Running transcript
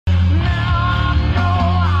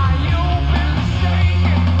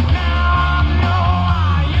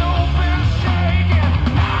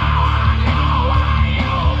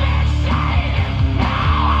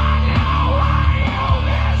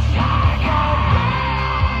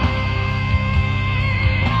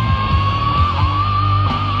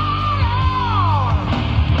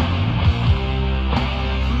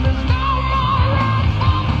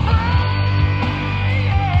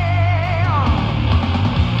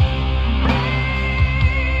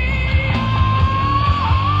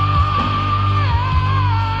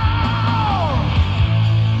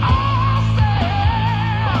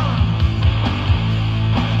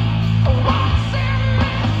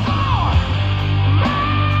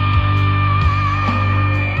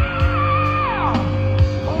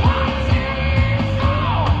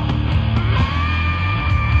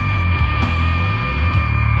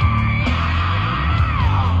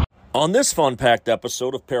On this fun-packed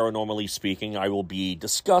episode of Paranormally Speaking, I will be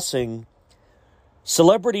discussing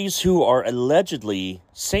celebrities who are allegedly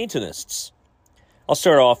Satanists. I'll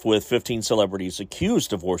start off with 15 celebrities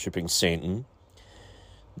accused of worshiping Satan.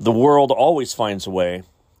 The world always finds a way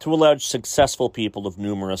to allege successful people of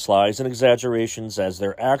numerous lies and exaggerations as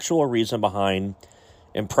their actual reason behind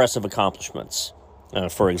impressive accomplishments.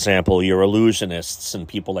 For example, your illusionists and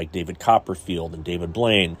people like David Copperfield and David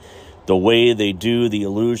Blaine, the way they do the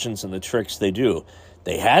illusions and the tricks they do.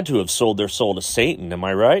 They had to have sold their soul to Satan, am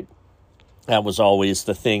I right? That was always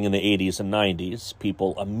the thing in the 80s and 90s.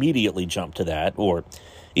 People immediately jumped to that, or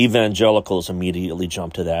evangelicals immediately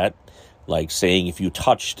jumped to that, like saying if you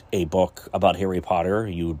touched a book about Harry Potter,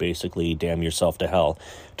 you would basically damn yourself to hell.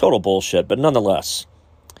 Total bullshit, but nonetheless,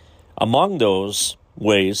 among those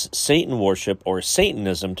ways, Satan worship, or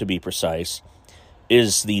Satanism to be precise,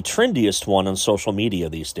 is the trendiest one on social media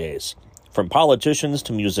these days. From politicians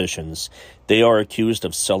to musicians, they are accused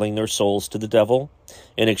of selling their souls to the devil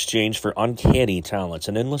in exchange for uncanny talents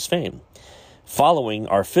and endless fame. Following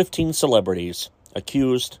are 15 celebrities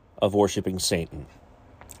accused of worshiping Satan.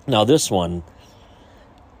 Now this one,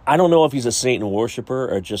 I don't know if he's a Satan worshiper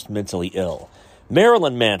or just mentally ill.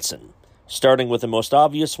 Marilyn Manson. Starting with the most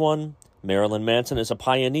obvious one, Marilyn Manson is a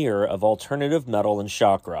pioneer of alternative metal and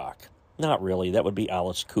shock rock. Not really, that would be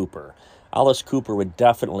Alice Cooper. Alice Cooper would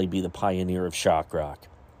definitely be the pioneer of shock rock.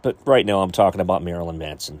 But right now I'm talking about Marilyn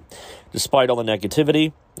Manson. Despite all the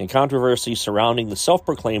negativity and controversy surrounding the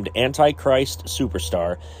self-proclaimed Antichrist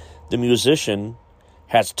superstar, the musician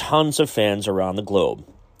has tons of fans around the globe.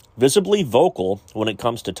 Visibly vocal when it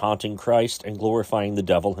comes to taunting Christ and glorifying the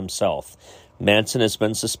devil himself, Manson has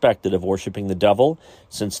been suspected of worshiping the devil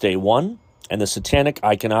since day one, and the satanic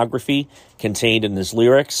iconography contained in his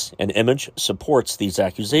lyrics and image supports these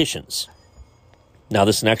accusations. Now,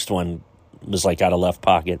 this next one was like out of left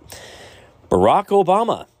pocket. Barack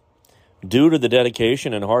Obama. Due to the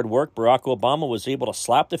dedication and hard work, Barack Obama was able to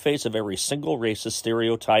slap the face of every single racist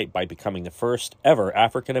stereotype by becoming the first ever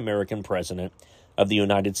African-American president of the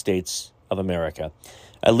United States of America.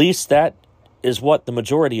 At least that is what the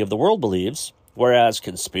majority of the world believes, whereas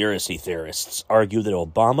conspiracy theorists argue that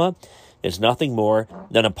Obama is nothing more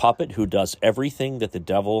than a puppet who does everything that the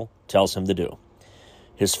devil tells him to do.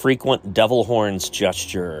 His frequent devil horns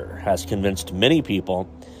gesture has convinced many people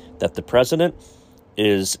that the president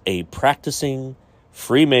is a practicing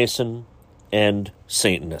Freemason and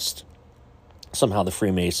Satanist. Somehow the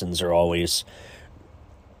Freemasons are always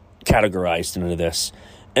categorized into this.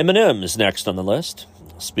 Eminem is next on the list.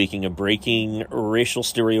 Speaking of breaking racial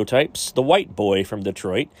stereotypes, the white boy from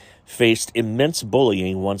Detroit faced immense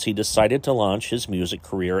bullying once he decided to launch his music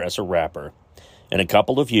career as a rapper. In a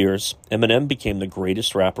couple of years, Eminem became the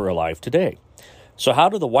greatest rapper alive today. So how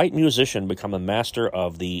did the white musician become a master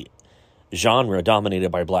of the genre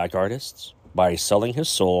dominated by black artists? By selling his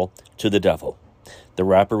soul to the devil. The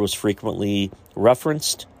rapper was frequently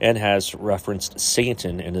referenced and has referenced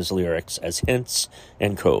Satan in his lyrics as hints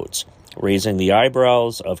and codes, raising the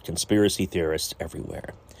eyebrows of conspiracy theorists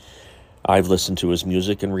everywhere. I've listened to his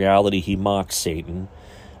music. In reality, he mocks Satan.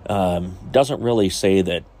 Doesn't really say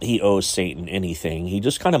that he owes Satan anything. He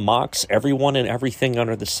just kind of mocks everyone and everything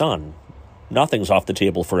under the sun. Nothing's off the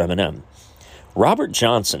table for Eminem. Robert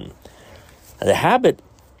Johnson. The habit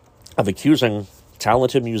of accusing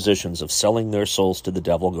talented musicians of selling their souls to the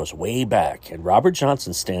devil goes way back, and Robert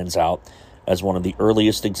Johnson stands out as one of the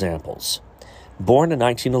earliest examples. Born in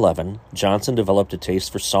 1911, Johnson developed a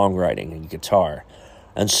taste for songwriting and guitar,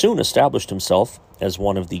 and soon established himself as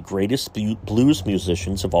one of the greatest blues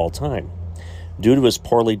musicians of all time. Due to his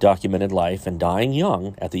poorly documented life and dying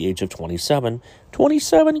young at the age of 27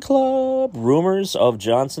 Club, rumors of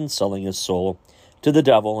Johnson selling his soul to the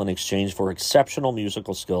devil in exchange for exceptional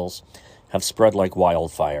musical skills have spread like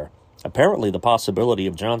wildfire. Apparently, the possibility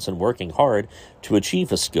of Johnson working hard to achieve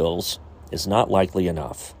his skills is not likely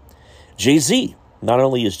enough. Jay-Z. Not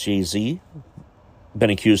only is Jay-Z been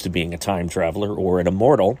accused of being a time traveler or an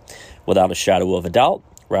immortal, without a shadow of a doubt,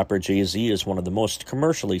 rapper Jay-Z is one of the most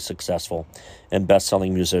commercially successful and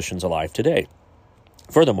best-selling musicians alive today.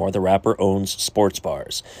 Furthermore, the rapper owns sports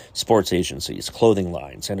bars, sports agencies, clothing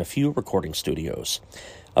lines, and a few recording studios.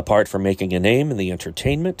 Apart from making a name in the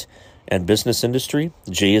entertainment and business industry,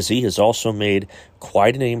 Jay-Z has also made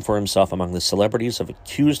quite a name for himself among the celebrities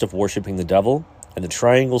accused of worshiping the devil, and the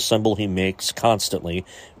triangle symbol he makes constantly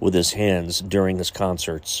with his hands during his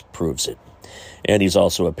concerts proves it. And he's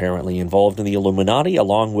also apparently involved in the Illuminati,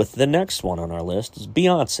 along with the next one on our list is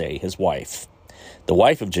Beyoncé, his wife. The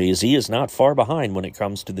wife of Jay-Z is not far behind when it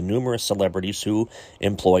comes to the numerous celebrities who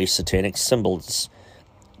employ satanic symbols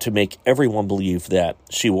to make everyone believe that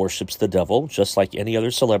she worships the devil, just like any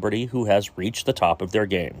other celebrity who has reached the top of their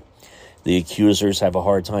game. The accusers have a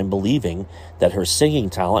hard time believing that her singing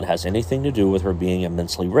talent has anything to do with her being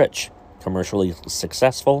immensely rich, commercially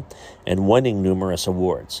successful, and winning numerous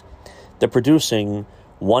awards. The producing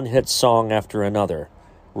one-hit song after another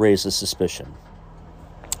raises suspicion.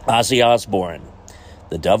 Ozzy Osbourne.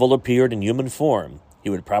 The devil appeared in human form. He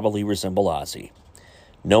would probably resemble Ozzy.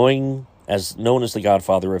 Known as the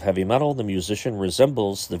godfather of heavy metal, the musician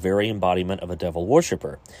resembles the very embodiment of a devil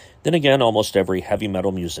worshipper. Then again, almost every heavy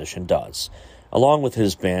metal musician does. Along with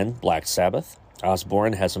his band, Black Sabbath,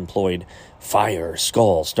 Osbourne has employed fire,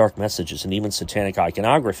 skulls, dark messages, and even satanic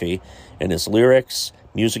iconography in his lyrics,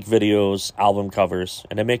 music videos, album covers,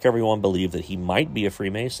 and to make everyone believe that he might be a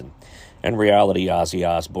Freemason. In reality, Ozzy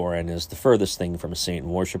Osbourne is the furthest thing from a Satan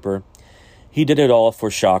worshiper. He did it all for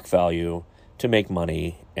shock value, to make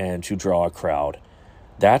money, and to draw a crowd.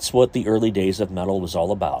 That's what the early days of metal was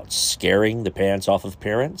all about, scaring the pants off of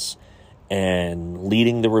parents and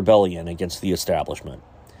leading the rebellion against the establishment.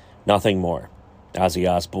 Nothing more. Ozzy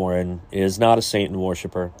Osbourne is not a Satan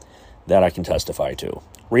worshiper. That I can testify to.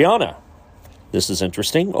 Rihanna. This is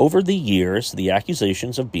interesting. Over the years, the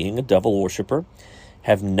accusations of being a devil worshiper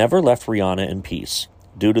have never left Rihanna in peace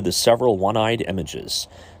due to the several one-eyed images,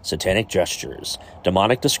 satanic gestures,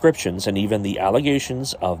 demonic descriptions, and even the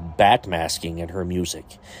allegations of backmasking in her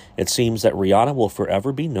music. It seems that Rihanna will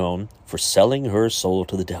forever be known for selling her soul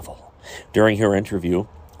to the devil. During her interview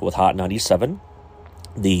with Hot 97,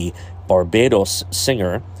 the Barbados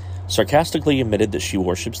singer sarcastically admitted that she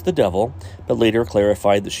worships the devil, but later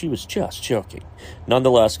clarified that she was just joking.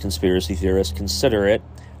 Nonetheless, conspiracy theorists consider it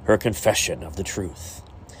her confession of the truth.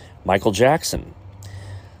 Michael Jackson.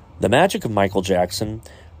 The magic of Michael Jackson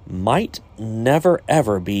might never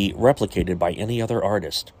ever be replicated by any other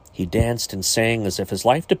artist. He danced and sang as if his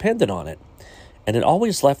life depended on it, and it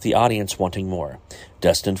always left the audience wanting more.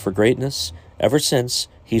 Destined for greatness ever since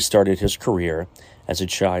he started his career as a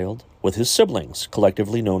child with his siblings,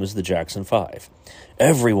 collectively known as the Jackson 5.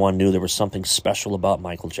 Everyone knew there was something special about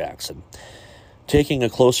Michael Jackson. Taking a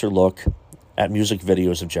closer look at music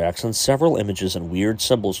videos of Jackson, several images and weird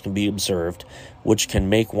symbols can be observed, which can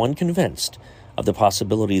make one convinced of the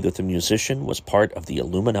possibility that the musician was part of the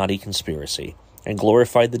Illuminati conspiracy and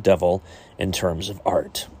glorified the devil in terms of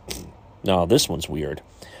art. Now, this one's weird.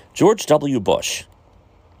 George W. Bush.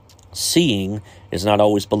 Seeing is not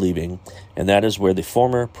always believing, and that is where the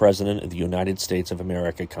former president of the United States of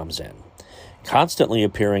America comes in. Constantly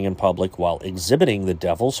appearing in public while exhibiting the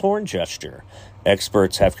devil's horn gesture,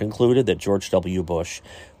 experts have concluded that George W. Bush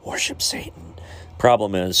worships Satan.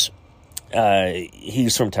 Problem is,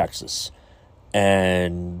 he's from Texas,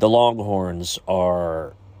 and the Longhorns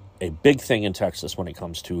are a big thing in Texas when it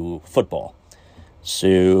comes to football.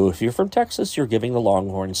 So if you're from Texas, you're giving the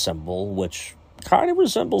Longhorn symbol, which kind of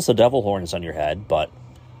resembles the devil horns on your head, but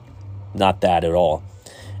not that at all.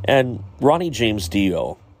 And Ronnie James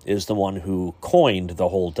Dio is the one who coined the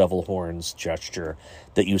whole devil horns gesture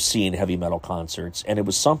that you see in heavy metal concerts, and it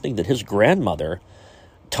was something that his grandmother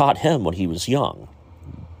taught him when he was young.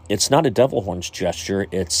 It's not a devil horns gesture,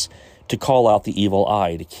 it's to call out the evil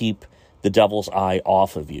eye, to keep the devil's eye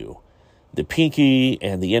off of you. The pinky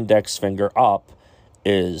and the index finger up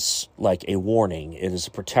is like a warning. It is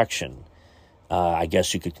a protection. I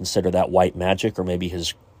guess you could consider that white magic, or maybe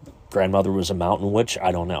his grandmother was a mountain witch.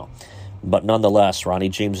 I don't know. But nonetheless, Ronnie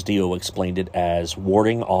James Dio explained it as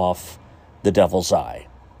warding off the devil's eye,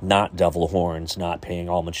 not devil horns, not paying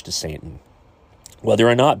homage to Satan. Whether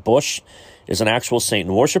or not Bush is an actual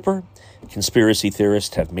Satan worshiper, conspiracy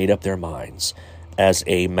theorists have made up their minds. As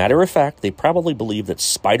a matter of fact, they probably believe that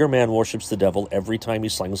Spider-Man worships the devil every time he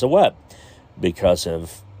slings a web because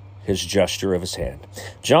of his gesture of his hand.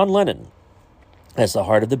 John Lennon. As the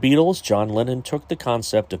heart of the Beatles, John Lennon took the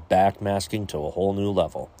concept of backmasking to a whole new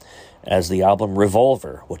level. As the album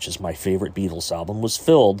Revolver, which is my favorite Beatles album, was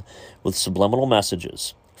filled with subliminal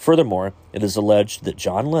messages. Furthermore, it is alleged that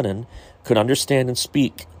John Lennon could understand and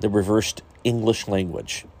speak the reversed English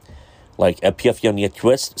language. Like,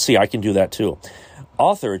 twist. See, I can do that too.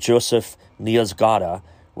 Author Joseph Niezgoda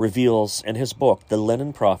reveals in his book, The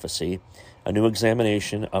Lennon Prophecy, a new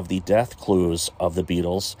examination of the death clues of the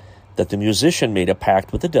Beatles, that the musician made a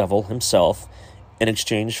pact with the devil himself in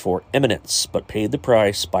exchange for eminence, but paid the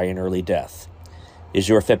price by an early death. Is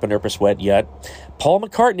your Fippenerpus wet yet? Paul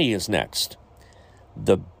McCartney is next.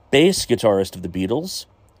 The bass guitarist of the Beatles,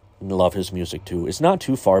 and love his music too, is not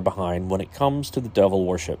too far behind when it comes to the devil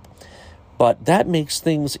worship. But that makes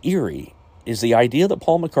things eerie, is the idea that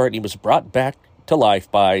Paul McCartney was brought back to life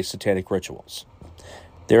by satanic rituals.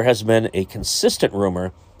 There has been a consistent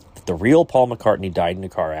rumor The real Paul McCartney died in a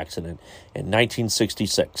car accident in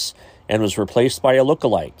 1966 and was replaced by a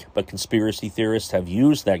look-alike, but conspiracy theorists have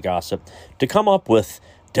used that gossip to come up with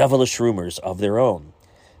devilish rumors of their own,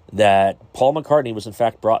 that Paul McCartney was in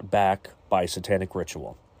fact brought back by satanic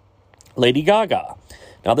ritual. Lady Gaga.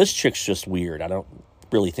 Now, this chick's just weird. I don't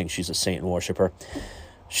really think she's a Satan worshiper.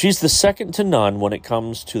 She's the second to none when it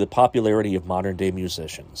comes to the popularity of modern-day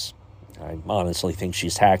musicians. I honestly think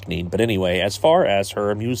she's hackneyed, but anyway, as far as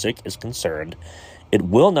her music is concerned, it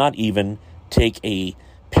will not even take a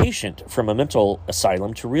patient from a mental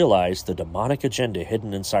asylum to realize the demonic agenda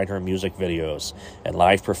hidden inside her music videos and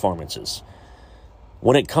live performances.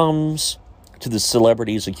 When it comes to the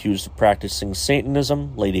celebrities accused of practicing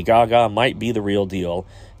Satanism, Lady Gaga might be the real deal,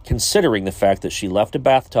 considering the fact that she left a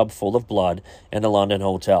bathtub full of blood in a London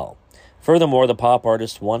hotel. Furthermore, the pop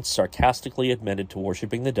artist once sarcastically admitted to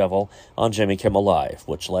worshiping the devil on Jimmy Kimmel Live,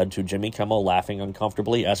 which led to Jimmy Kimmel laughing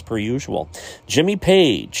uncomfortably as per usual. Jimmy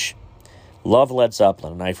Page. Love Led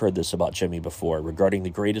Zeppelin, and I've heard this about Jimmy before. Regarding the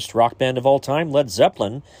greatest rock band of all time, Led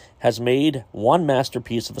Zeppelin has made one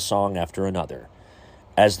masterpiece of a song after another.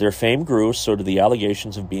 As their fame grew, so did the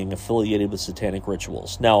allegations of being affiliated with satanic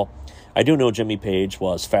rituals. Now, I do know Jimmy Page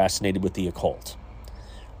was fascinated with the occult.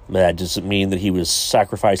 That doesn't mean that he was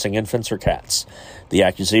sacrificing infants or cats. The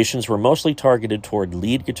accusations were mostly targeted toward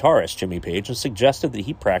lead guitarist Jimmy Page and suggested that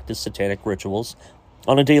he practiced satanic rituals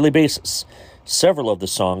on a daily basis. Several of the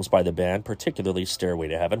songs by the band, particularly Stairway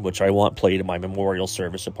to Heaven, which I want played in my memorial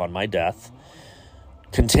service upon my death,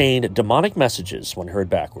 contained demonic messages when heard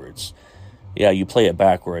backwards. Yeah, you play it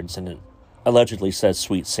backwards, and it allegedly says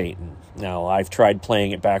Sweet Satan. Now, I've tried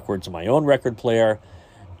playing it backwards on my own record player,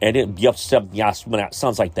 and it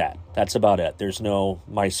sounds like that. That's about it. There's no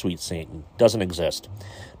My Sweet Satan. Doesn't exist.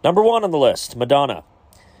 Number 1 on the list, Madonna.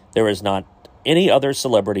 There is not any other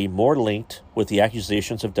celebrity more linked with the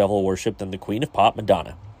accusations of devil worship than the Queen of Pop,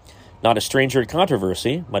 Madonna. Not a stranger to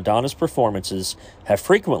controversy, Madonna's performances have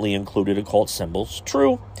frequently included occult symbols,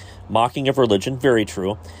 true, mocking of religion, very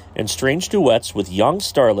true, and strange duets with young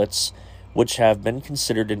starlets, which have been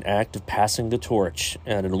considered an act of passing the torch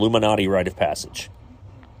and an Illuminati rite of passage.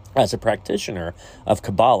 As a practitioner of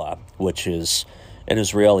Kabbalah, which is an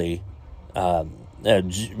Israeli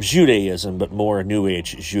Judaism, but more New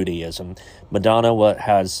Age Judaism, Madonna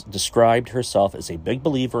has described herself as a big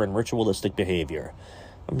believer in ritualistic behavior.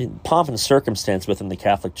 I mean, pomp and circumstance within the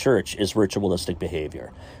Catholic Church is ritualistic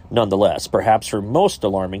behavior. Nonetheless, perhaps her most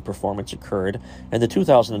alarming performance occurred in the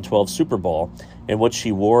 2012 Super Bowl, in which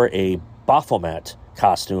she wore a Baphomet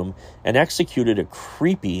costume and executed a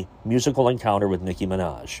creepy musical encounter with Nicki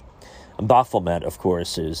Minaj. Baphomet, of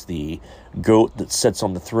course, is the goat that sits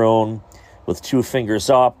on the throne with 2 fingers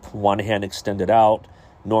up, 1 hand extended out,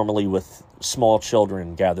 normally with small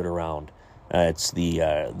children gathered around. It's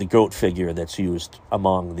the goat figure that's used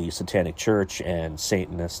among the Satanic Church and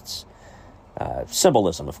Satanists.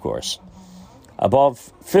 Symbolism, of course.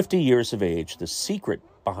 Above 50 years of age, the secret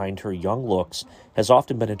behind her young looks has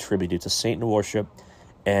often been attributed to Satan worship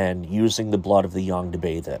and using the blood of the young to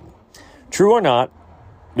bathe in. True or not,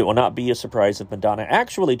 it will not be a surprise if Madonna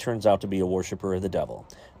actually turns out to be a worshiper of the devil.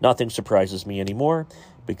 Nothing surprises me anymore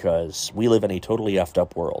because we live in a totally effed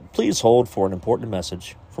up world. Please hold for an important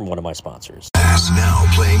message from one of my sponsors. Now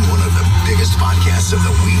playing one of the biggest podcasts of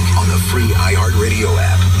the week on the free iHeartRadio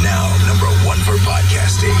app. Now number 1 for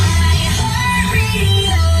podcasting.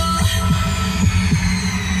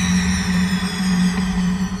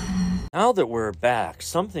 Now that we're back,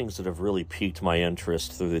 some things that have really piqued my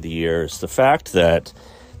interest through the years, the fact that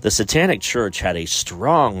the Satanic Church had a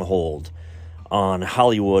strong hold on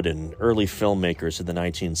Hollywood and early filmmakers of the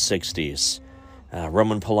 1960s.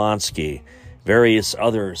 Roman Polanski, various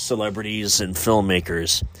other celebrities and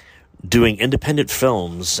filmmakers doing independent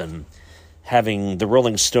films and having the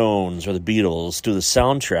Rolling Stones or the Beatles do the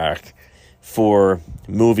soundtrack for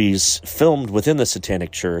movies filmed within the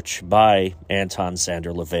Satanic Church by Anton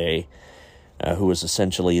Szandor LaVey, who was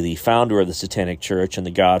essentially the founder of the Satanic Church and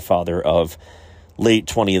the godfather of late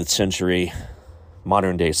 20th century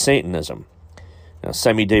modern-day Satanism. Now,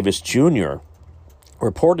 Sammy Davis Jr.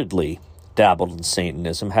 reportedly dabbled in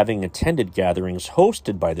Satanism, having attended gatherings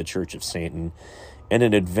hosted by the Church of Satan. In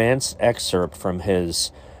an advanced excerpt from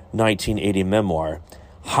his 1980 memoir,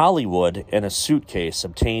 Hollywood in a Suitcase,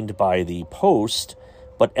 obtained by the Post,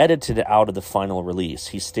 but edited out of the final release,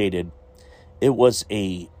 he stated, "It was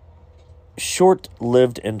a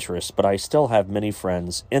short-lived interest, but I still have many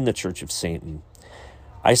friends in the Church of Satan.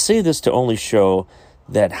 I say this to only show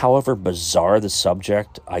that however bizarre the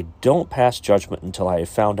subject, I don't pass judgment until I have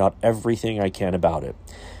found out everything I can about it.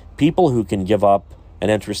 People who can give up an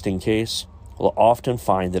interesting case will often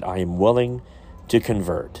find that I am willing to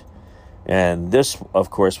convert. And this, of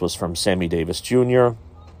course, was from Sammy Davis Jr.,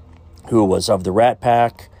 who was of the Rat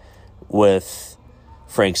Pack with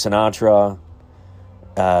Frank Sinatra.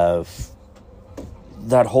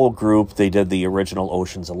 That whole group, they did the original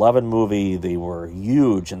Ocean's 11 movie. They were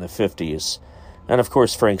huge in the 50s. And, of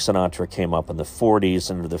course, Frank Sinatra came up in the 40s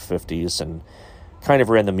into the 50s and kind of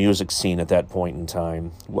ran the music scene at that point in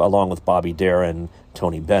time, along with Bobby Darin,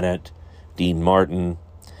 Tony Bennett, Dean Martin.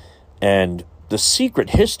 And the secret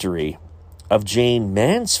history of Jane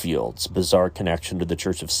Mansfield's bizarre connection to the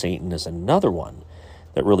Church of Satan is another one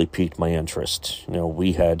that really piqued my interest. You know,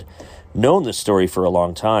 we had known this story for a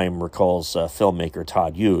long time, recalls filmmaker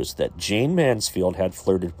Todd Hughes, that Jane Mansfield had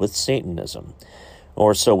flirted with Satanism,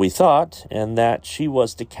 or so we thought, and that she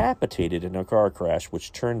was decapitated in a car crash,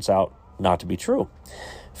 which turns out not to be true.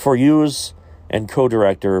 For Hughes and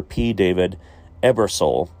co-director P. David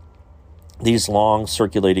Ebersole, these long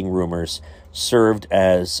circulating rumors served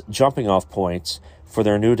as jumping-off points for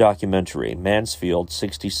their new documentary, Mansfield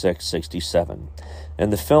 6667. In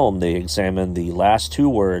the film, they examine the last two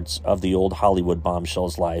words of the old Hollywood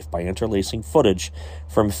bombshell's life by interlacing footage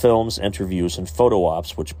from films, interviews, and photo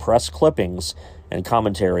ops, which press clippings and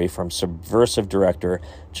commentary from subversive director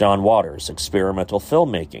John Waters, experimental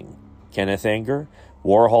filmmaking, Kenneth Anger,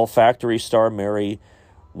 Warhol Factory star Mary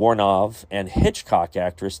Warnov, and Hitchcock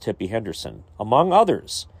actress Tippi Henderson, among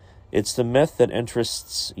others. It's the myth that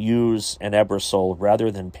interests Hughes and Ebersole rather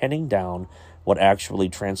than pinning down what actually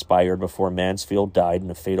transpired before Mansfield died in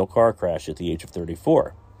a fatal car crash at the age of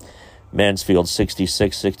 34. Mansfield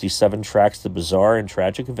 6667 tracks the bizarre and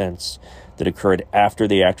tragic events that occurred after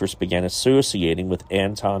the actress began associating with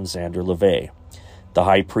Anton Xander LaVey, the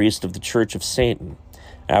high priest of the Church of Satan,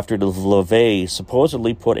 after LaVey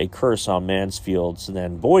supposedly put a curse on Mansfield's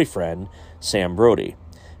then-boyfriend, Sam Brody,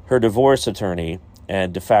 her divorce attorney,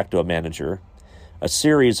 and de facto manager. A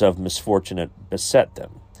series of misfortune beset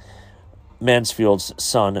them. Mansfield's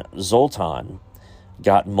son, Zoltan,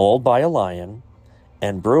 got mauled by a lion,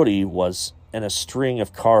 and Brody was in a string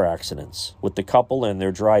of car accidents, with the couple and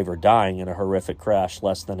their driver dying in a horrific crash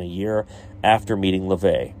less than a year after meeting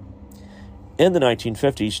LaVey. In the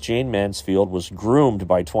 1950s, Jane Mansfield was groomed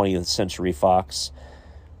by 20th Century Fox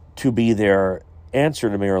to be their answer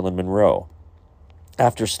to Marilyn Monroe.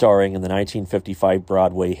 After starring in the 1955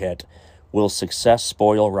 Broadway hit Will Success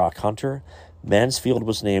Spoil Rock Hunter, Mansfield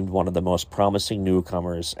was named one of the most promising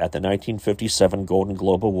newcomers at the 1957 Golden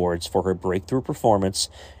Globe Awards for her breakthrough performance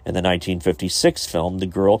in the 1956 film The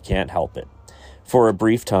Girl Can't Help It. For a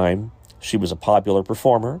brief time, she was a popular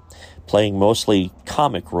performer, playing mostly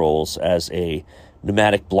comic roles as a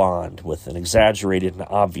pneumatic blonde with an exaggerated and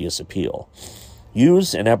obvious appeal.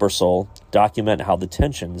 Hughes and Ebersole document how the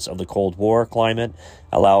tensions of the Cold War climate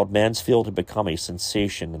allowed Mansfield to become a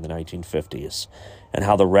sensation in the 1950s, and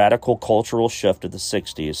how the radical cultural shift of the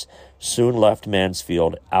 60s soon left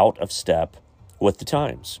Mansfield out of step with the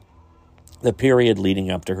times. The period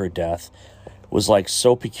leading up to her death was like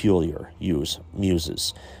so peculiar, Hughes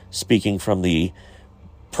muses, speaking from the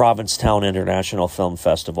Provincetown International Film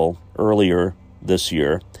Festival earlier this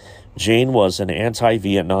year. Jane was an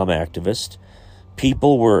anti-Vietnam activist.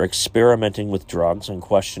 People were experimenting with drugs and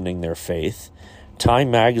questioning their faith.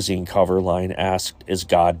 Time magazine cover line asked, "Is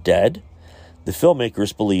God dead?" The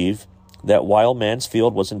filmmakers believe that while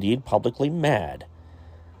Mansfield was indeed publicly mad,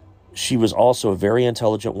 she was also a very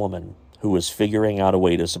intelligent woman who was figuring out a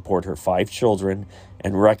way to support her 5 children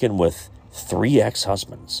and reckon with 3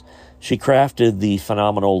 ex-husbands. She crafted the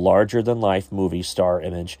phenomenal larger-than-life movie star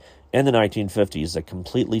image in the 1950s that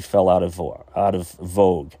completely fell out of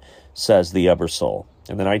vogue, says the Ebersole.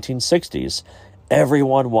 In the 1960s,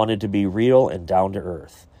 everyone wanted to be real and down to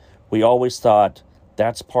earth. We always thought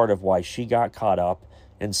that's part of why she got caught up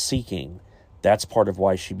in seeking. That's part of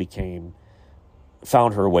why she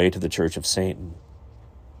found her way to the Church of Satan.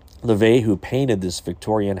 LaVey, who painted this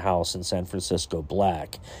Victorian house in San Francisco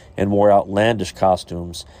black and wore outlandish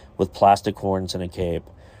costumes with plastic horns and a cape,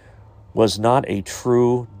 was not a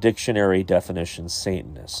true dictionary definition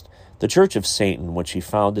Satanist. The Church of Satan, which he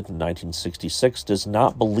founded in 1966, does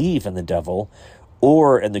not believe in the devil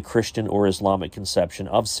or in the Christian or Islamic conception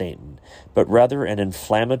of Satan, but rather an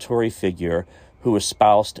inflammatory figure who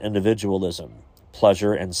espoused individualism,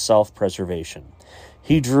 pleasure, and self-preservation.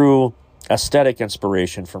 He drew aesthetic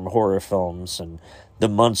inspiration from horror films and the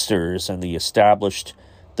Munsters, and established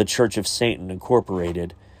the Church of Satan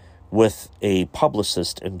Incorporated with a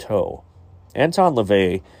publicist in tow. Anton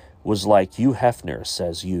LaVey was like Hugh Hefner,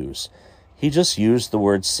 says Hughes. He just used the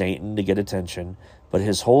word Satan to get attention, but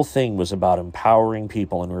his whole thing was about empowering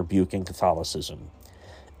people and rebuking Catholicism.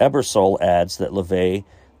 Ebersole adds that LaVey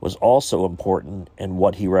was also important in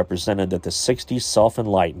what he represented, that the 60s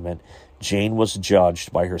self-enlightenment, Jane was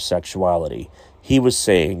judged by her sexuality. He was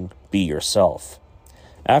saying, be yourself.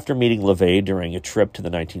 After meeting LaVey during a trip to the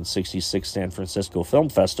 1966 San Francisco Film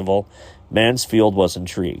Festival, Mansfield was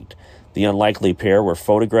intrigued. The unlikely pair were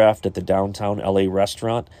photographed at the downtown LA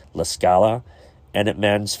restaurant La Scala and at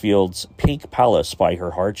Mansfield's Pink Palace by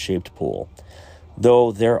her heart-shaped pool.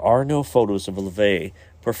 Though there are no photos of LaVey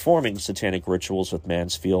performing satanic rituals with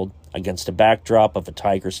Mansfield against a backdrop of a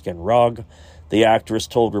tiger skin rug, the actress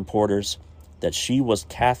told reporters that she was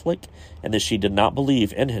Catholic and that she did not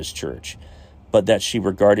believe in his church, but that she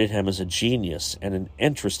regarded him as a genius and an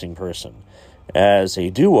interesting person. As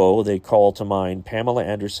a duo, they call to mind Pamela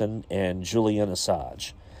Anderson and Julian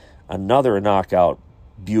Assange, another knockout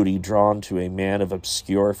beauty drawn to a man of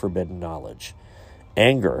obscure forbidden knowledge.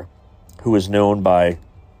 Anger, who is known by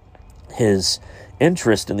his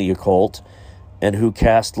interest in the occult and who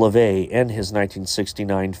cast LaVey in his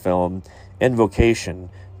 1969 film Invocation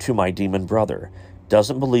to My Demon Brother,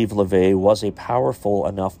 doesn't believe LaVey was a powerful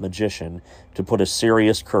enough magician to put a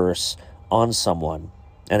serious curse on someone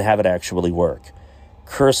and have it actually work.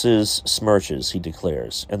 Curses smirches, he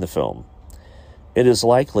declares in the film. It is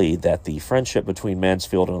likely that the friendship between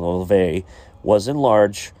Mansfield and LaVey was in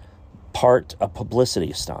large part a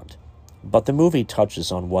publicity stunt, but the movie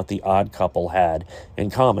touches on what the odd couple had in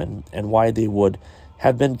common and why they would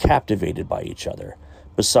have been captivated by each other.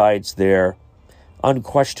 Besides their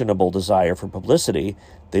unquestionable desire for publicity,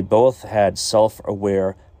 they both had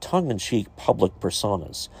self-aware, tongue-in-cheek public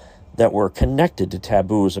personas that were connected to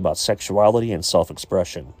taboos about sexuality and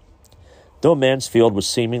self-expression. Though Mansfield was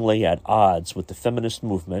seemingly at odds with the feminist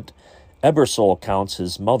movement, Ebersole counts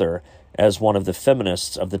his mother as one of the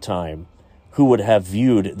feminists of the time, who would have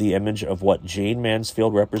viewed the image of what Jane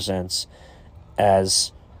Mansfield represents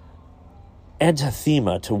as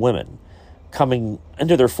anathema to women, coming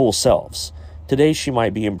into their full selves. Today she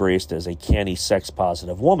might be embraced as a canny,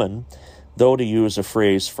 sex-positive woman, though, to use a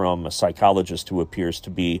phrase from a psychologist who appears to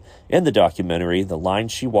be in the documentary, the line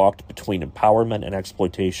she walked between empowerment and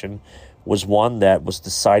exploitation was one that was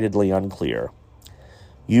decidedly unclear.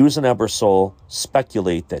 Hughes and Ebersole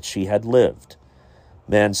speculate that she had lived.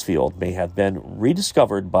 Mansfield may have been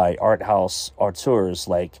rediscovered by art house auteurs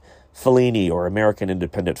like Fellini or American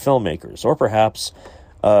independent filmmakers, or perhaps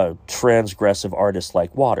a transgressive artist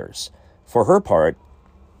like Waters. For her part,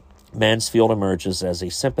 Mansfield emerges as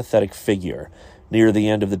a sympathetic figure. Near the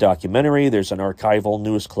end of the documentary, there's an archival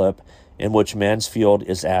news clip in which Mansfield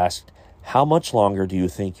is asked, "How much longer do you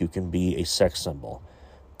think you can be a sex symbol?"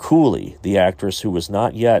 Coolly, the actress, who was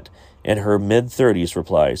not yet in her mid-30s,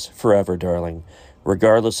 replies, "Forever, darling."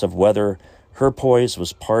 Regardless of whether her poise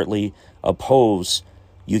was partly a pose,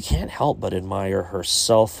 you can't help but admire her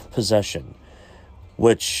self-possession,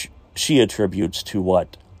 which she attributes to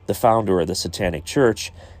what the founder of the Satanic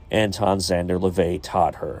Church, Anton Szandor LaVey,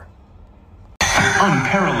 taught her.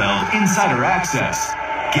 Unparalleled insider access.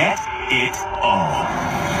 Get it all.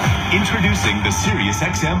 Introducing the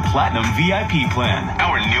SiriusXM Platinum VIP plan,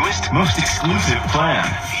 our newest, most exclusive plan.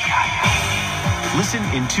 Listen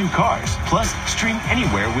in 2 cars, plus stream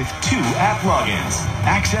anywhere with 2 app logins.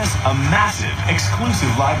 Access a massive,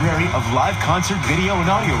 exclusive library of live concert video and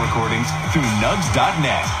audio recordings through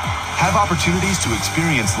nugs.net. Have opportunities to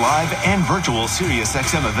experience live and virtual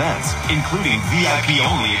SiriusXM events, including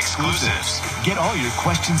VIP-only exclusives. Get all your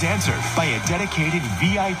questions answered by a dedicated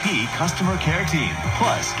VIP customer care team.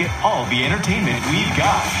 Plus, get all the entertainment we've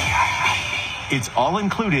got. It's all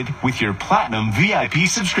included with your Platinum VIP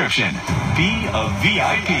subscription. Be a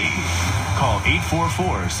VIP. Call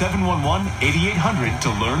 844-711-8800 to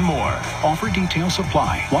learn more. Offer details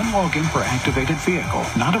apply. 1 login per activated vehicle.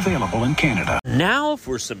 Not available in Canada. Now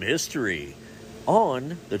for some history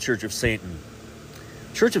on the Church of Satan.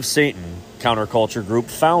 Church of Satan, counterculture group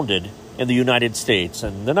founded in the United States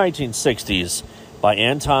in the 1960s by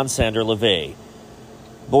Anton Szandor LaVey.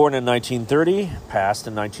 Born in 1930, passed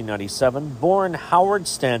in 1997, born Howard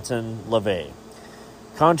Stanton LaVey.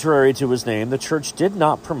 Contrary to his name, the church did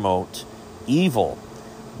not promote evil,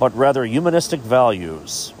 but rather humanistic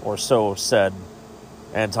values, or so said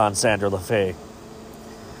Anton Szandor LaVey.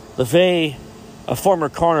 LaVey, a former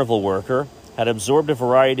carnival worker, had absorbed a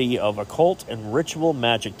variety of occult and ritual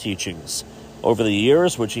magic teachings over the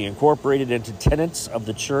years, which he incorporated into tenets of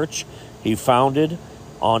the church he founded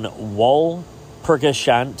on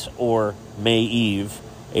Walpurgisnacht, or May Eve,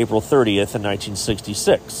 April 30th in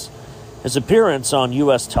 1966. His appearance on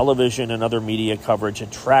U.S. television and other media coverage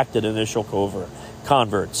attracted initial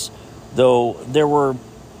converts, though there were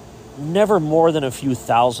never more than a few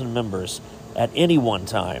thousand members at any one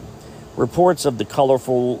time. Reports of the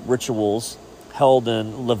colorful rituals held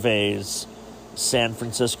in LaVey's San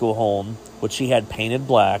Francisco home, which he had painted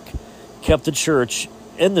black, kept the church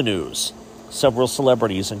in the news. Several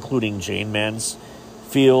celebrities, including Jane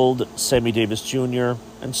Mansfield, Sammy Davis Jr.,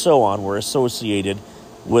 and so on, were associated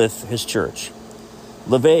with his church.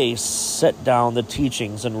 LaVey set down the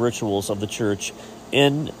teachings and rituals of the church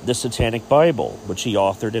in the Satanic Bible, which he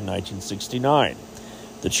authored in 1969.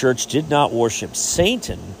 The church did not worship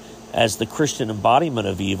Satan as the Christian embodiment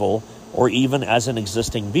of evil or even as an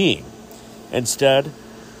existing being. Instead,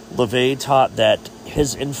 LaVey taught that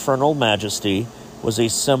his infernal majesty was a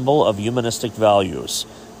symbol of humanistic values,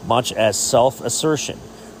 much as self-assertion,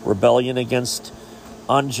 rebellion against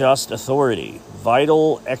unjust authority,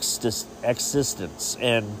 vital existence,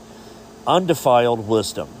 and undefiled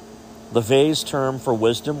wisdom. LaVey's term for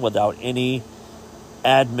wisdom without any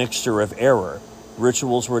admixture of error.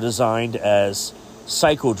 Rituals were designed as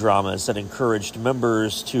psychodramas that encouraged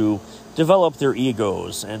members to develop their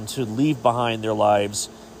egos and to leave behind their lives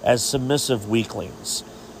as submissive weaklings.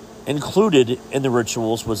 Included in the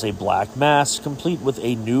rituals was a black mass complete with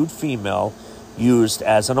a nude female used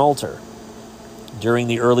as an altar. During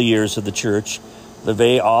the early years of the church,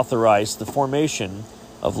 LaVey authorized the formation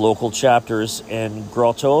of local chapters in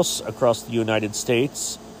grottos across the United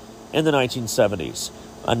States. In the 1970s,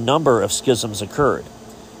 a number of schisms occurred,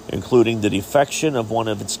 including the defection of one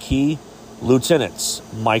of its key lieutenants,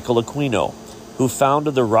 Michael Aquino, who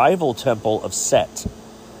founded the rival temple of Set.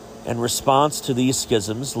 In response to these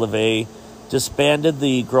schisms, LaVey disbanded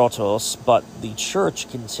the grottos, but the church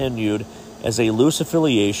continued as a loose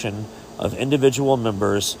affiliation of individual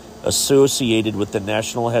members associated with the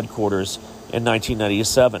national headquarters in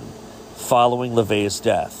 1997. Following LaVey's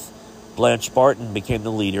death, Blanche Barton became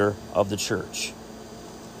the leader of the church.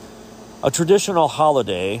 A traditional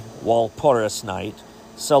holiday, Walpurgis Night,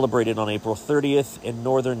 celebrated on April 30th in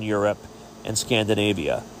Northern Europe and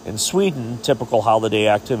Scandinavia. In Sweden, typical holiday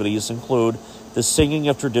activities include the singing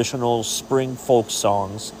of traditional spring folk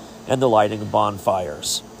songs and the lighting of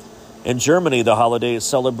bonfires. In Germany, the holiday is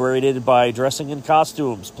celebrated by dressing in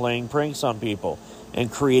costumes, playing pranks on people,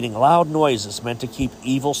 and creating loud noises meant to keep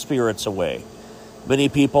evil spirits away. Many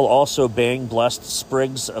people also bang blessed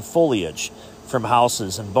sprigs of foliage from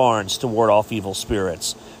houses and barns to ward off evil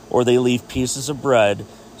spirits, or they leave pieces of bread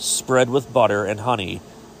spread with butter and honey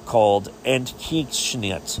called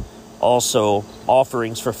Entkikschnitt, also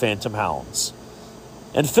offerings for phantom hounds.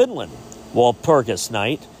 In Finland, Walpurgis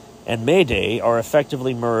Night and May Day are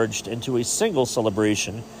effectively merged into a single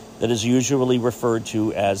celebration that is usually referred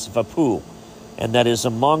to as Vappu, and that is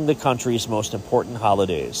among the country's most important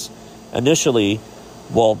holidays. Initially,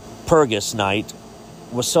 Walpurgis Night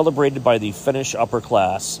was celebrated by the Finnish upper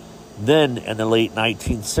class. Then, in the late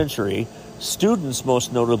 19th century, students,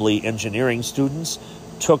 most notably engineering students,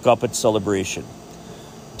 took up its celebration.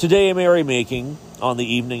 Today, merrymaking on the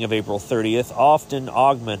evening of April 30th, often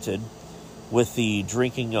augmented with the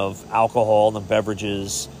drinking of alcohol and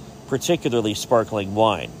beverages, particularly sparkling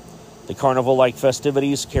wine. The carnival-like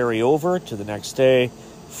festivities carry over to the next day,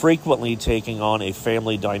 frequently taking on a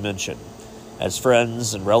family dimension, as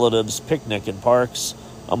friends and relatives picnic in parks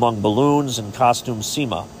among balloons and costume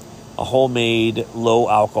sima, a homemade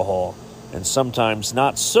low-alcohol and sometimes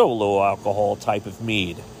not so low-alcohol type of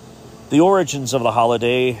mead. The origins of the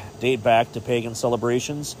holiday date back to pagan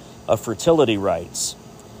celebrations of fertility rites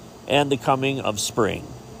and the coming of spring.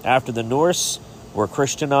 After the Norse were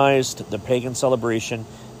Christianized, the pagan celebration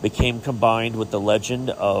became combined with the legend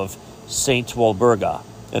of Saint Walburga,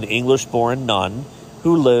 an English-born nun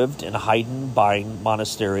who lived in Heidenbein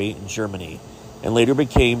Monastery in Germany and later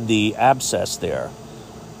became the abbess there.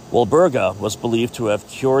 Walburga was believed to have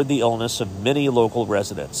cured the illness of many local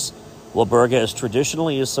residents. Walburga is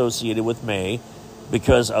traditionally associated with May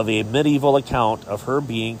because of a medieval account of her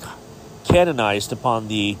being canonized upon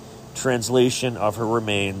the translation of her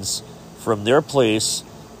remains from their place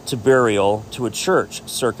to burial to a church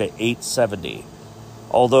circa 870.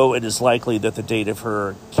 Although it is likely that the date of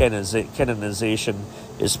her canonization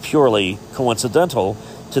is purely coincidental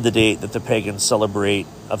to the date that the pagans celebrate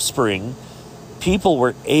of spring, people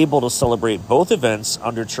were able to celebrate both events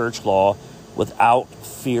under church law without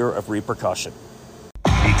fear of repercussion.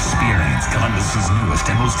 Experience Columbus's newest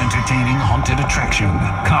and most entertaining haunted attraction,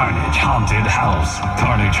 Carnage Haunted House.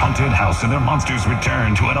 Carnage Haunted House and their monsters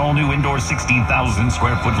return to an all-new indoor 60,000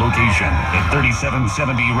 square foot location at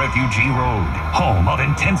 3770 Refugee Road. Home of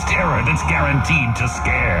intense terror that's guaranteed to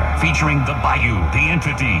scare. Featuring the Bayou, the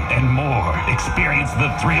Entity, and more. Experience It's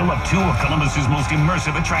the thrill of two of Columbus's most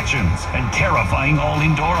immersive attractions and terrifying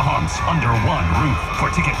all-indoor haunts under one roof.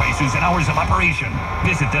 For ticket prices and hours of operation,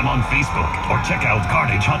 visit them on Facebook or check out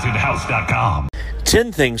CarnageHauntedHouse.com.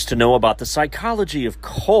 10 things to know about the psychology of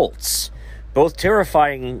cults. Both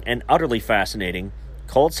terrifying and utterly fascinating,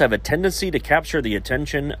 cults have a tendency to capture the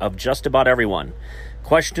attention of just about everyone.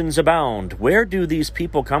 Questions abound. Where do these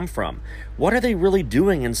people come from? What are they really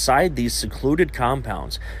doing inside these secluded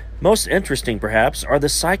compounds? Most interesting, perhaps, are the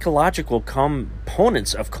psychological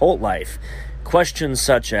components of cult life. Questions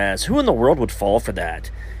such as, who in the world would fall for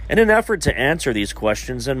that? In an effort to answer these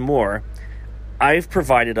questions and more, I've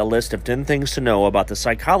provided a list of 10 things to know about the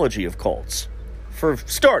psychology of cults. For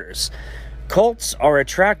starters, cults are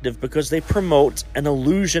attractive because they promote an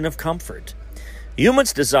illusion of comfort.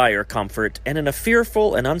 Humans desire comfort, and in a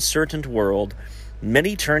fearful and uncertain world,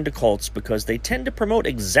 many turn to cults because they tend to promote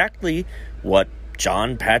exactly what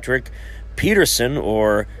John Patrick Peterson,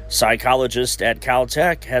 or psychologist at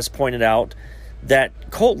Caltech, has pointed out,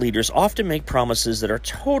 that cult leaders often make promises that are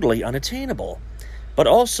totally unattainable, but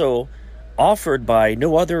also offered by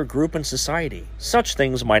no other group in society. Such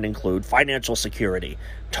things might include financial security,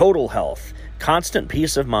 total health, constant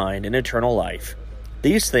peace of mind, and eternal life.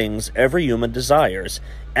 These things every human desires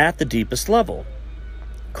at the deepest level.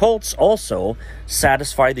 Cults also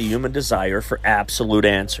satisfy the human desire for absolute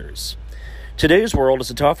answers. Today's world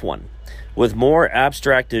is a tough one, with more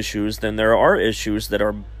abstract issues than there are issues that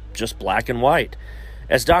are just black and white.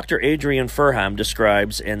 As Dr. Adrian Furham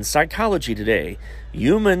describes in Psychology Today,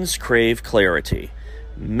 humans crave clarity.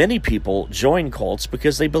 Many people join cults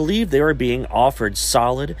because they believe they are being offered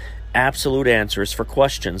solid, absolute answers for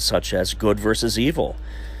questions such as good versus evil,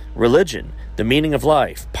 religion, the meaning of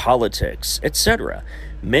life, politics, etc.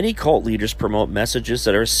 Many cult leaders promote messages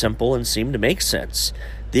that are simple and seem to make sense,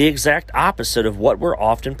 the exact opposite of what we're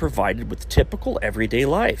often provided with typical everyday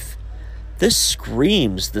life. This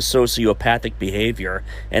screams the sociopathic behavior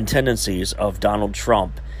and tendencies of Donald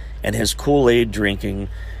Trump and his Kool-Aid drinking,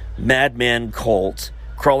 madman cult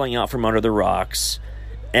crawling out from under the rocks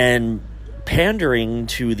and pandering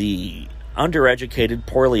to the undereducated,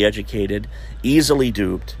 poorly educated, easily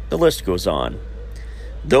duped. The list goes on.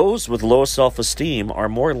 Those with low self-esteem are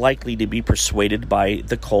more likely to be persuaded by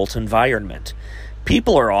the cult environment.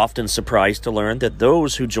 People are often surprised to learn that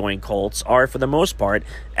those who join cults are, for the most part,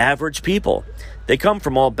 average people. They come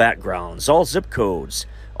from all backgrounds, all zip codes,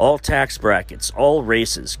 all tax brackets, all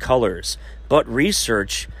races, colors. But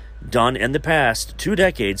research done in the past 2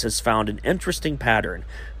 decades has found an interesting pattern.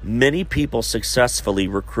 Many people successfully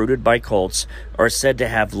recruited by cults are said to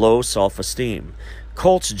have low self-esteem.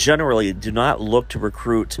 Cults generally do not look to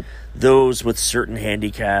recruit those with certain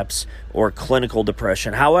handicaps or clinical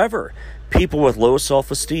depression. However, people with low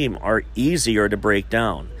self-esteem are easier to break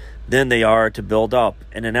down than they are to build up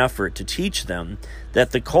in an effort to teach them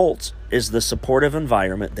that the cult is the supportive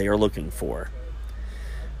environment they are looking for.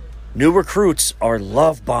 New recruits are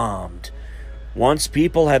love-bombed. Once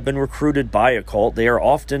people have been recruited by a cult, they are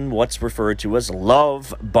often what's referred to as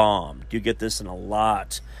love-bombed. You get this in a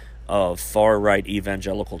lot of far-right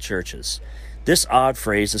evangelical churches. This odd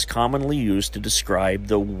phrase is commonly used to describe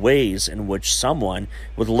the ways in which someone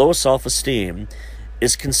with low self-esteem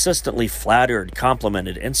is consistently flattered,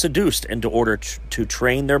 complimented, and seduced in order to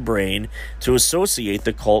train their brain to associate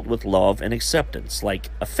the cult with love and acceptance, like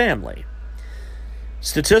a family.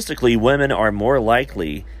 Statistically, women are more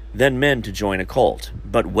likely than men to join a cult,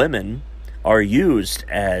 but women are used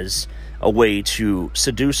as a way to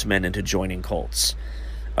seduce men into joining cults.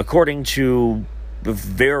 According to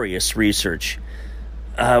various research,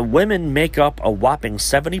 women make up a whopping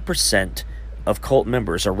 70% of cult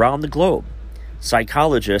members around the globe.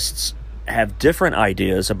 Psychologists have different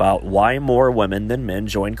ideas about why more women than men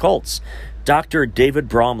join cults. Dr. David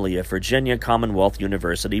Bromley of Virginia Commonwealth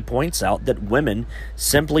University points out that women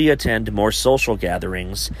simply attend more social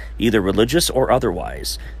gatherings, either religious or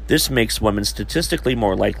otherwise. This makes women statistically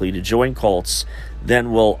more likely to join cults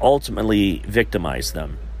than will ultimately victimize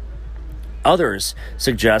them. Others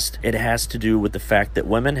suggest it has to do with the fact that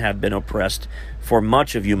women have been oppressed for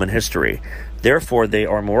much of human history. Therefore, they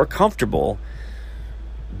are more comfortable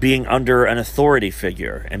being under an authority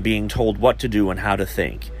figure and being told what to do and how to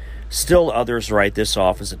think. Still, others write this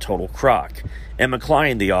off as a total crock. Emma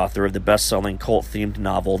Cline, the author of the best-selling cult-themed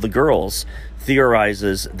novel The Girls,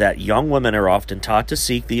 theorizes that young women are often taught to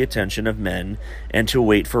seek the attention of men and to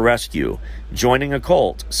wait for rescue. Joining a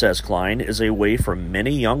cult, says Cline, is a way for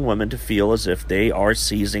many young women to feel as if they are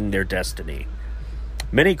seizing their destiny.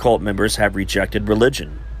 Many cult members have rejected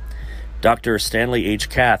religion. Dr. Stanley H.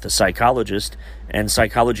 Kath, a psychologist and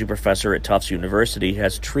psychology professor at Tufts University,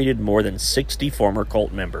 has treated more than 60 former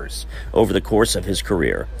cult members over the course of his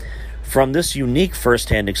career. From this unique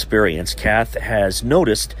first-hand experience, Kath has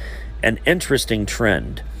noticed an interesting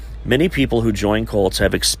trend. Many people who join cults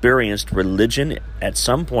have experienced religion at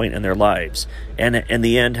some point in their lives, and in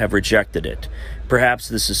the end have rejected it. Perhaps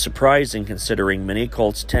this is surprising considering many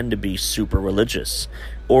cults tend to be super religious,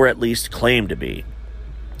 or at least claim to be.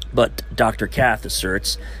 But Dr. Kath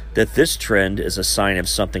asserts that this trend is a sign of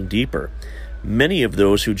something deeper. Many of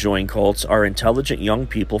those who join cults are intelligent young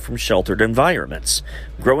people from sheltered environments.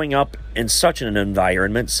 Growing up in such an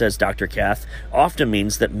environment, says Dr. Kath, often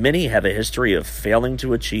means that many have a history of failing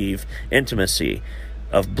to achieve intimacy,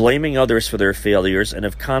 of blaming others for their failures, and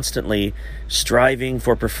of constantly striving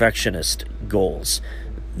for perfectionist goals.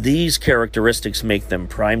 These characteristics make them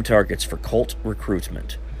prime targets for cult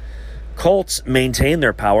recruitment. Cults maintain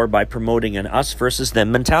their power by promoting an us versus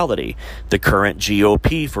them mentality. The current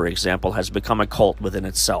GOP, for example, has become a cult within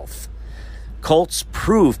itself. Cults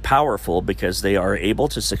prove powerful because they are able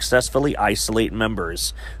to successfully isolate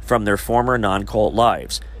members from their former non-cult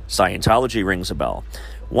lives. Scientology rings a bell.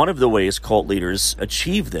 One of the ways cult leaders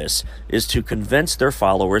achieve this is to convince their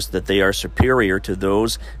followers that they are superior to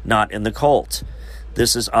those not in the cult.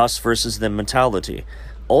 This is us versus them mentality.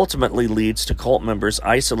 Ultimately leads to cult members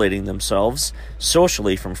isolating themselves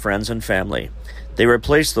socially from friends and family. They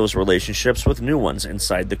replace those relationships with new ones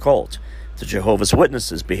inside the cult. The Jehovah's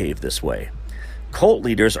Witnesses behave this way. Cult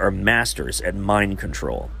leaders are masters at mind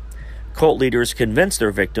control. Cult leaders convince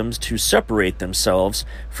their victims to separate themselves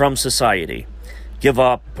from society, give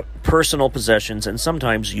up personal possessions and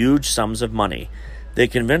sometimes huge sums of money. They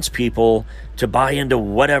convince people to buy into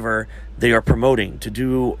whatever they are promoting. To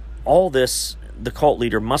do all this, the cult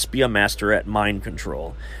leader must be a master at mind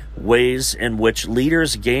control. Ways in which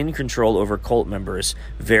leaders gain control over cult members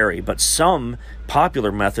vary, but some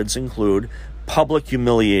popular methods include public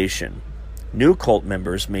humiliation. New cult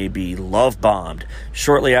members may be love-bombed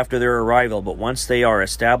shortly after their arrival, but once they are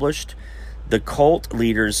established, the cult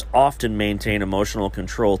leaders often maintain emotional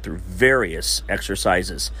control through various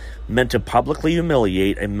exercises meant to publicly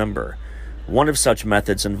humiliate a member. One of such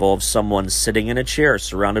methods involves someone sitting in a chair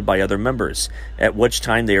surrounded by other members, at which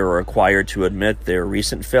time they are required to admit their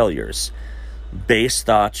recent failures, base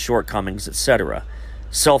thoughts, shortcomings, etc.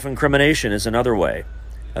 Self-incrimination is another way.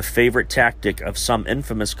 A favorite tactic of some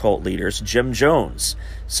infamous cult leaders, Jim Jones.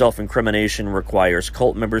 Self-incrimination requires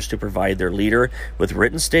cult members to provide their leader with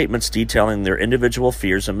written statements detailing their individual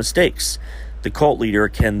fears and mistakes. The cult leader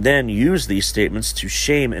can then use these statements to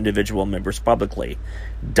shame individual members publicly.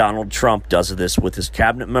 Donald Trump does this with his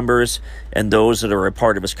cabinet members and those that are a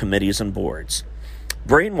part of his committees and boards.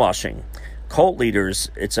 Brainwashing. Cult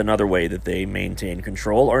leaders, it's another way that they maintain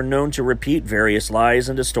control, are known to repeat various lies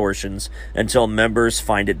and distortions until members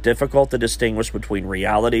find it difficult to distinguish between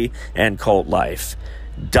reality and cult life.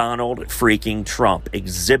 Donald freaking Trump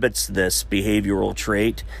exhibits this behavioral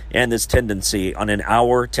trait and this tendency on an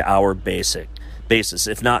hour-to-hour basis,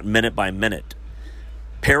 if not minute by minute.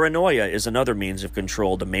 Paranoia is another means of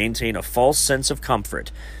control to maintain a false sense of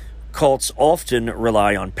comfort. Cults often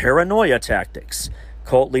rely on paranoia tactics.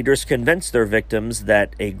 Cult leaders convince their victims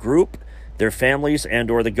that a group, their families,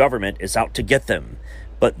 and or the government is out to get them,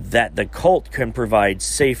 but that the cult can provide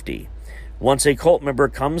safety. Once a cult member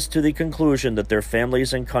comes to the conclusion that their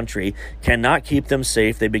families and country cannot keep them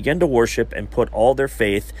safe, they begin to worship and put all their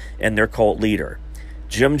faith in their cult leader.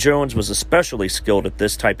 Jim Jones was especially skilled at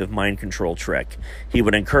this type of mind control trick. He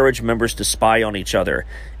would encourage members to spy on each other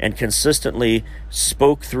and consistently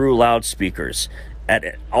spoke through loudspeakers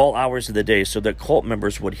at all hours of the day so that cult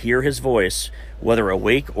members would hear his voice, whether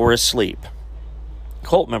awake or asleep.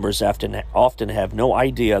 Cult members often have no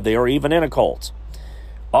idea they are even in a cult.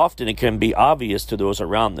 Often it can be obvious to those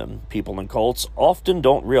around them. People in cults often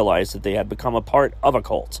don't realize that they have become a part of a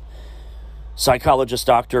cult. Psychologist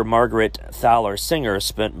Dr. Margaret Thaler Singer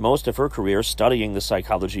spent most of her career studying the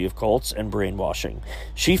psychology of cults and brainwashing.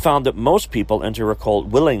 She found that most people enter a cult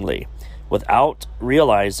willingly, without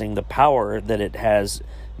realizing the power that it has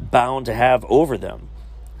bound to have over them.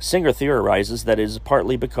 Singer theorizes that it is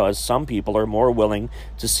partly because some people are more willing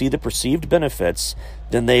to see the perceived benefits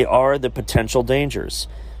than they are the potential dangers.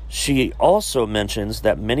 She also mentions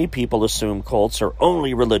that many people assume cults are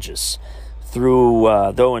only religious,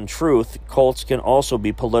 though in truth, cults can also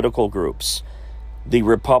be political groups. The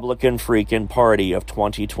Republican freaking Party of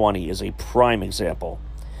 2020 is a prime example.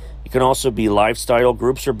 It can also be lifestyle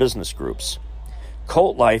groups or business groups.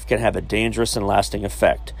 Cult life can have a dangerous and lasting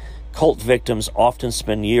effect. Cult victims often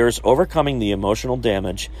spend years overcoming the emotional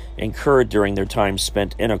damage incurred during their time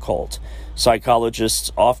spent in a cult.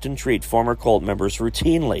 Psychologists often treat former cult members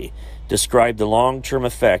routinely, describe the long-term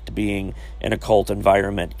effect being in a cult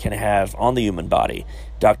environment can have on the human body.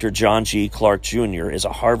 Dr. John G. Clark Jr. is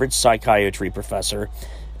a Harvard psychiatry professor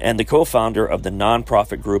and the co-founder of the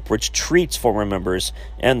nonprofit group which treats former members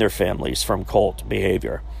and their families from cult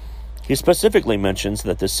behavior. He specifically mentions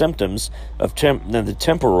that the symptoms of the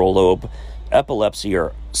temporal lobe epilepsy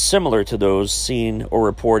are similar to those seen or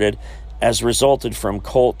reported as resulted from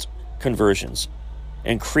cult conversions: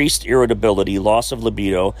 increased irritability, loss of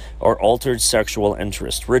libido, or altered sexual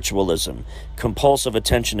interest, ritualism, compulsive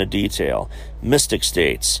attention to detail, mystic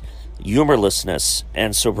states, humorlessness,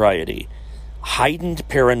 and sobriety, heightened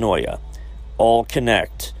paranoia, all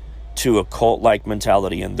connect to a cult-like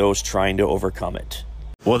mentality and those trying to overcome it.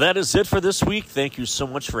 Well, that is it for this week. Thank you so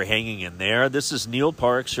much for hanging in there. This is Neil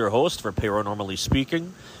Parks, your host for Paranormally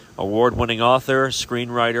Speaking, award-winning author,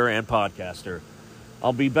 screenwriter, and podcaster.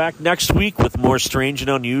 I'll be back next week with more strange and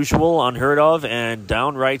unusual, unheard of, and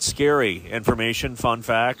downright scary information, fun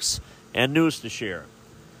facts, and news to share.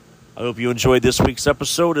 I hope you enjoyed this week's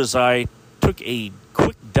episode as I took a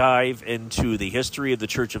quick dive into the history of the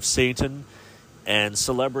Church of Satan and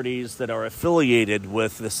celebrities that are affiliated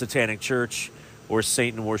with the Satanic Church or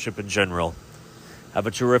Satan worship in general. Have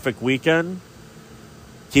a terrific weekend.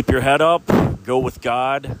 Keep your head up. Go with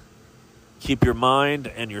God. Keep your mind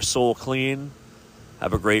and your soul clean.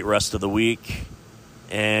 Have a great rest of the week.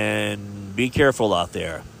 And be careful out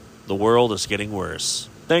there. The world is getting worse.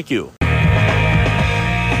 Thank you.